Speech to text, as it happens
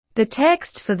The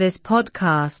text for this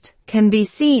podcast can be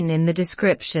seen in the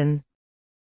description.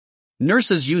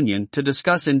 Nurses Union to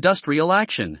discuss industrial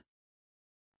action.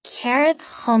 Ceard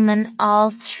Chumann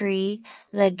Altrí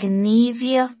le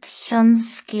gníomhaíocht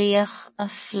thionsclaíoch a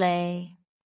phlé.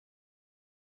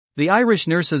 The Irish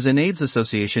Nurses and Aides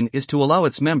Association is to allow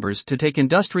its members to take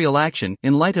industrial action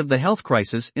in light of the health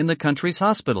crisis in the country's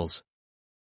hospitals.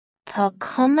 Tá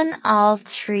Cumann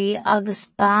Altrí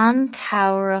agus Bán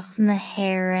Cabhrach na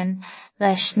hÉireann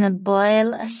leis na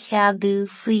bail a cheadú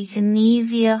faoi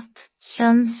gníomhaíocht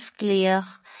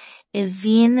thionsclaíoch I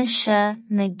bhfianaise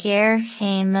na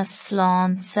géarchéime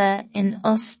sláinte in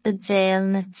Ospidéal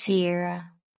na Tíre.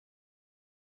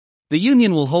 The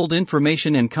union will hold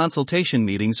information and consultation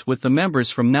meetings with the members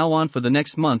from now on for the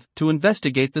next month to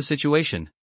investigate the situation.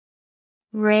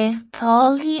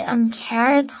 Réachtáladh an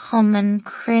Ceard Chumann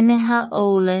cruinnithe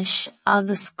eolais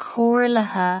agus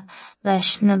comhairleatha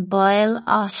leis na bail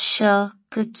as seo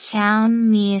go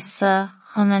ceann míosa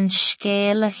chun an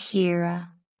scéal a chiaadh.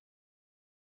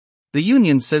 The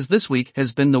union says this week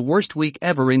has been the worst week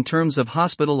ever in terms of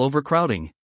hospital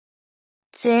overcrowding.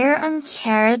 Deir an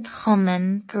Ceard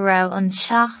Chumann go raibh an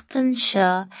seachtain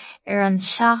seo an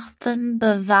seachtain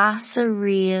ba mheasa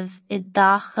riamh I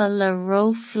dtaca le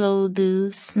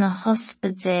róphlódú sna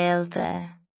hospidéal de.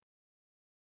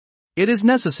 It is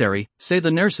necessary, say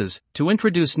the nurses, to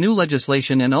introduce new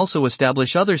legislation and also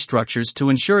establish other structures to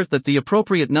ensure that the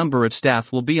appropriate number of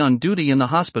staff will be on duty in the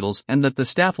hospitals and that the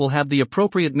staff will have the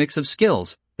appropriate mix of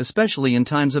skills, especially in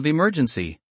times of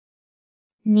emergency.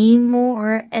 Ní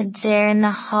mór a deir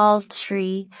na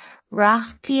halltrí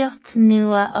reachtaíocht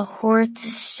nua a thabhairt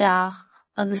isteach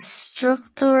agus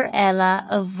struchtúr eile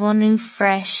a bhunú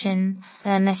freisin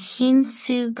le na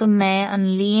chinntiú go mbeidh an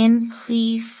líon chlí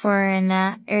foirne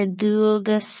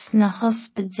dualgas na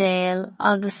hospidéal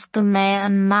agus go mbeidh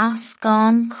an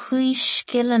meascán chlí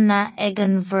scileanna ag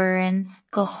an bhfoireann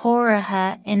go háirithe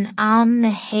in am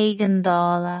na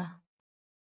héigeandála.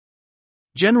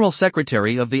 General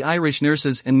Secretary of the Irish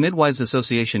Nurses and Midwives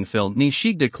Association Phil Ní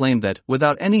Sheagha claimed that,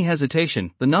 without any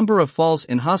hesitation, the number of falls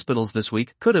in hospitals this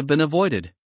week could have been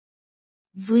avoided.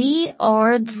 Bhí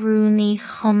ardhrúnaí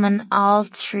Chumann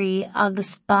Altrí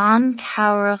agus Bán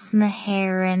Cabhrach na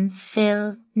hÉireann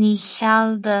Phil Ní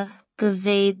Sheagha go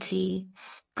bhféadfaí,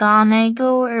 gan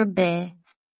éigeo bith,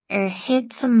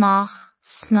 thit amach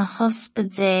sna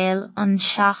hospidéal an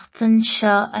seachtain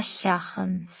seo a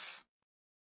cheachant.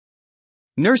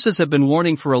 Nurses have been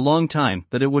warning for a long time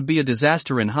that it would be a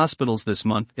disaster in hospitals this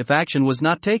month if action was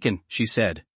not taken, she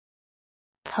said.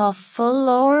 Tá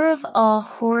folámh á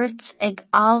thabhairt ag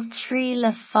Altrí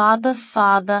le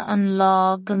fada an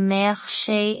lá go mbeadh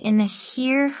sé ina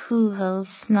thír-thúthail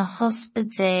sna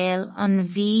hospidéal an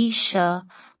bhí seo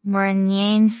mar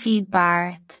ndéanfaí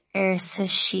beart sa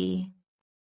sí.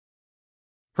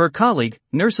 Her colleague,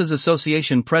 Nurses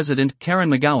Association President Karen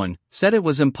McGowan, said it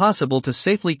was impossible to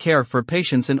safely care for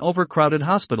patients in overcrowded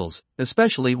hospitals,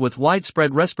 especially with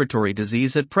widespread respiratory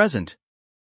disease at present.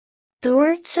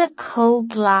 Dúirte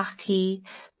cóglachaí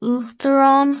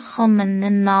Uachtarán Chumann na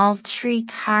nGailtrí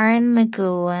Karen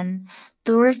McGowan,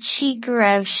 dúirt sí go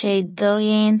raibh sé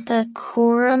dulhéanta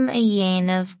cúram a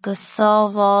dhéanamh go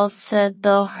sábháilte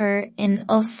d'othair in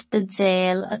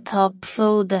ospidéal atá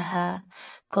plódaithe,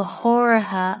 go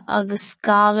háirithe agus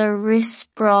gala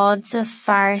rispráide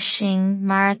fairsin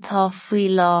mar atá faoi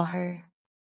láthair.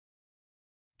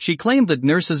 She claimed that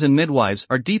nurses and midwives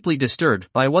are deeply disturbed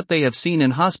by what they have seen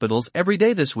in hospitals every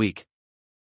day this week.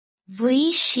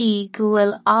 Bhí sí go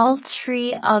bhfuil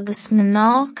Altrí agus na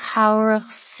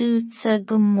nGailchabhrach suite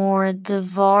go mór de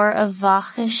bharr a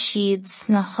bhacha siad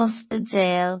sna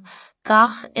hospidéal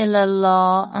gach uile lá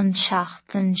an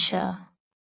seachtain seo.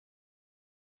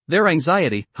 Their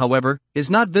anxiety, however,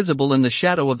 is not visible in the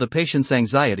shadow of the patient's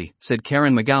anxiety, said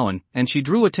Karen McGowan, and she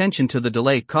drew attention to the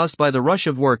delay caused by the rush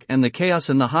of work and the chaos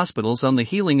in the hospitals on the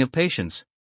healing of patients.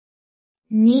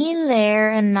 Ní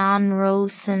léir an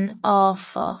anró san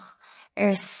áfach,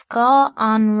 scá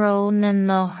anró na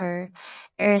nothair,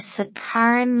 sa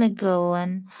Karen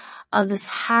McGowan, agus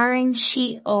tharraing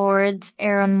sí ord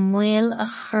an mbaol a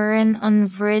chuireann an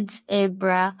bhrid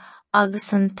oibre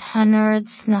agus an tionard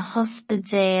sna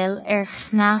hospidéal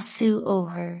chneasú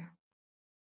óthair.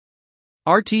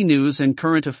 RT News and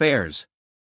Current Affairs.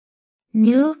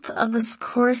 Nuach agus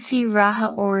cuasaí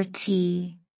ratha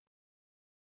RT.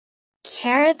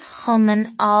 Ceard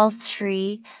Chumann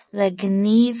Altrí le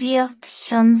gníomhaíocht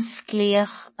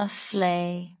thionsclaíoch a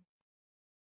phlé.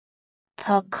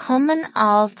 Tá Cumann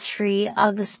Altrí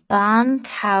agus Bán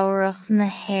Cabhrach na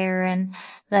hÉireann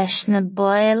leis na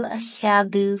bail a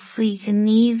cheadú faoi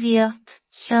gníomhaíocht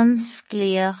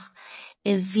thionsclaíoch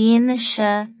I bhfianaise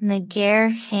na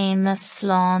géarchéime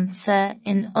sláinte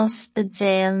in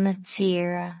Ospidéal na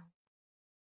Tíre.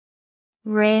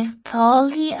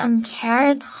 Réachtáladh an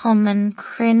ceard chumann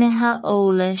cruinnithe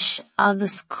eolais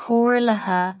agus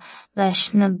comhairleatha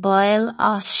leis na bail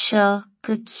as seo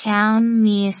go ceann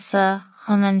míosa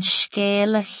chun an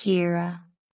scéal a shíre.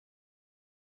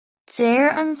 Deir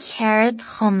an ceard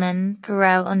chumann go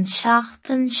raibh an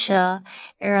seachtain seo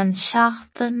an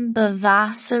seachtain ba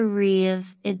mheasa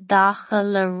riamh I dtaca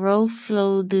le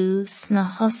róphlódú sna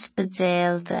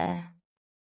hospidéal de.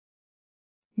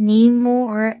 Ní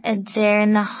mór a deir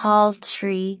na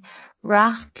háiltrií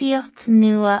reachtaíocht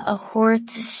nua a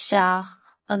thabhairt isteach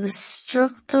agus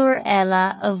struchtúr eile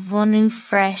a bhunú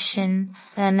freisin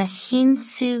lena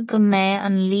chinntiú go mbeidh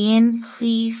an líon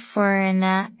chlí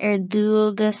foirne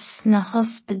dualgas na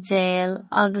hospidéal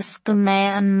agus go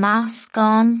mbeidh an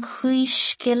meascán chlí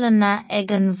scileanna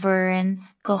ag an bhfoireann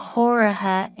go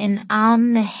háirithe in am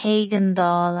na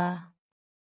héigeandála.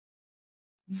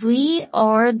 Bhí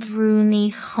ardhrúnaí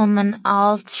chumann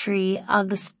altrií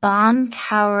agus ban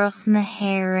cabhrach na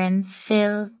hÉireann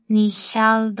Phil ní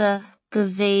chealda go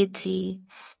bhféadfaí,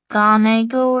 gan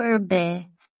éigeo bith,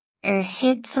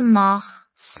 thit amach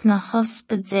sna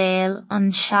hospidéal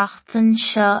an seachtain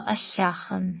seo a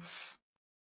cheachants.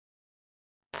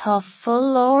 Tá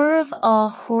folámh á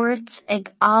thabhairt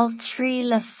ag altrií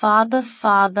le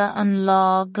fada an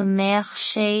lá go mbeadh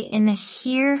sé ina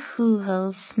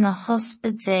thíorthúthail sna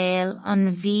hospidéal an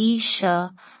bhí seo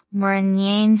mar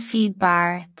ndéanfaí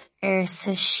beart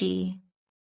sa sí.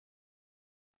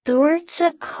 Dúirte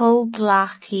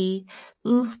comhlachaí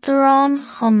uachtarán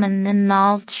chumann na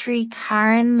náltrií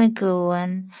Karen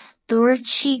McGowan, dúirt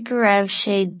sí go raibh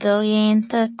sé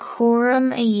dul-aonta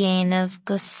cúram a dhéanamh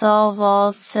go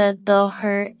sábháilte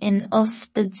d'othair in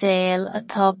ospidéal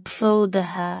atá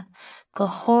plódaithe, go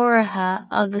háirithe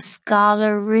agus gala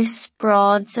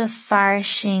rispráide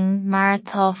fairsin mar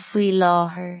atá faoi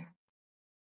láthair.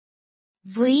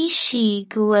 Bhí sí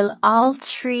go bhfuil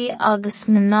altrií agus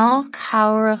mná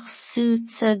cabhrach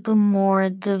suite go mór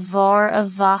de bharr a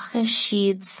bhacha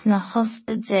siad sna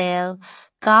hospidéal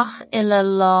gach uile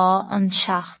lá an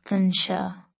seachtain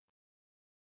seo.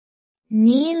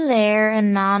 Ní léir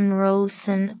an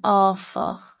anrósan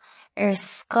áfach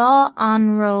scá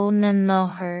anró na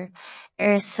nothair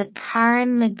sa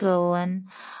Karen McGowan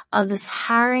agus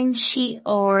tharraing sí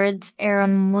ord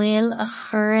an mbaol a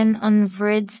chuireann an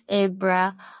bhrid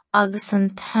oibre agus an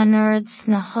tionard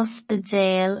sna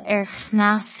hospidéal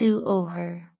chneasú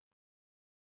óthair.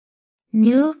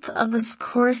 Nuacht agus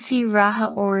cúrsaí ratha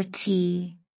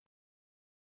ortaí.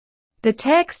 The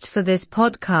text for this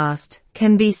podcast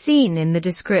can be seen in the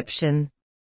description.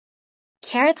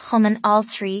 Ceard chumann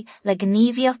altrií le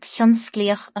gníomhaíocht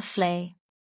thionsclaíoch a phlé.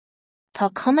 Tá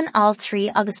cumann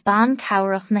altrií agus ban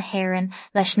cabhrach na hÉireann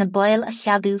leis na bail a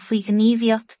cheadú faoi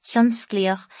gníomhaíocht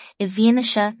thionsclaíoch I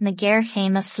bhfianaise na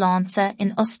géarchéime sláinte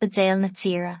in Ospidéal na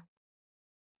Tíre.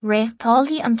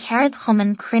 Réachtáladh an ceard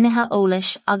chumann cruinnithe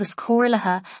eolais agus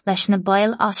comhairleatha leis na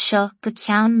bail as seo go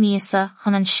ceann míosa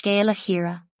chun an scéal a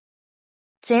shíre.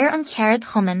 Deir an ceard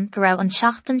chumann go raibh an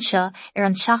seachtain seo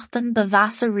an seachtain ba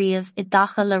mheasa riamh I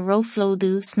dtaca le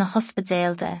róphlódú sna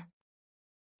hospidéal de.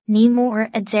 Ní mór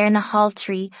a deir na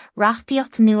háiltrií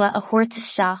reachtaíocht nua a thabhairt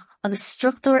isteach agus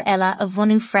struchtúr eile a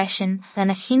bhunú freisin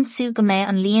lena chinntiú go mbeidh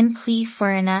an líon chlí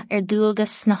foirne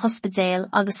dualgas na hospidéal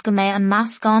agus go mbeidh an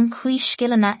meascán chlí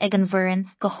scileanna ag an bhfoireann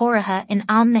go háirithe in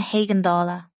am na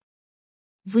héigeandála.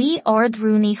 Bhí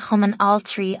ardhrúnaí chumann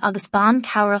altrií agus ban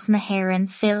cabhrach na hÉireann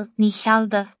Phil ní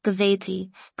chealda go bhféadfaí,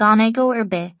 gan éigeo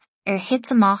bith,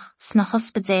 thit amach sna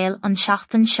hospidéal an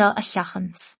seachtain seo a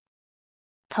cheachants.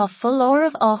 Tá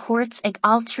folámh á thabhairt ag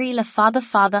altrií le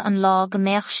fada an lá go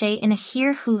mbeadh sé ina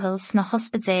thíorthúthail sna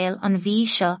hospidéal an bhí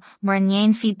seo mar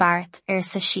ndéanfaí beart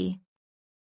sa sí.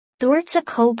 Dúirte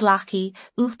comhlachaí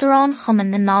uachtarán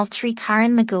chumann na náltrií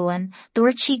Karen McGowan,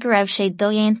 dúirt sí go raibh sé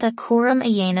dul-aonta cúram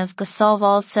a dhéanamh go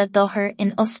sábháilte d'othair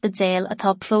in ospidéal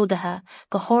atá plódaithe,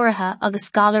 go háirithe agus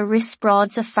gala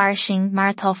rispráide fairsin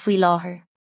mar atá faoi láthair.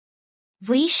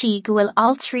 Bhí sí go bhfuil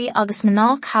altrií agus mná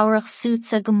cabhrach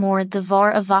suite go mór de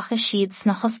bharr a bhacha siad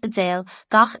sna hospidéal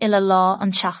gach uile lá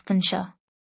an seachtain seo.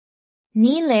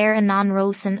 Ní léir an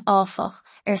anrósan áfach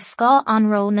scá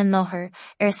anró na nothair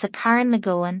sa Karen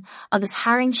McGowan agus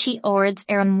tharraing sí ord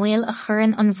an mbaol a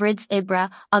chuireann an bhrid oibre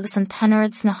agus an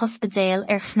tionard sna hospidéal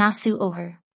chneasú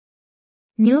óthair.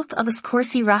 Nuacht agus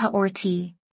cúrsaí ratha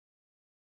ortaí.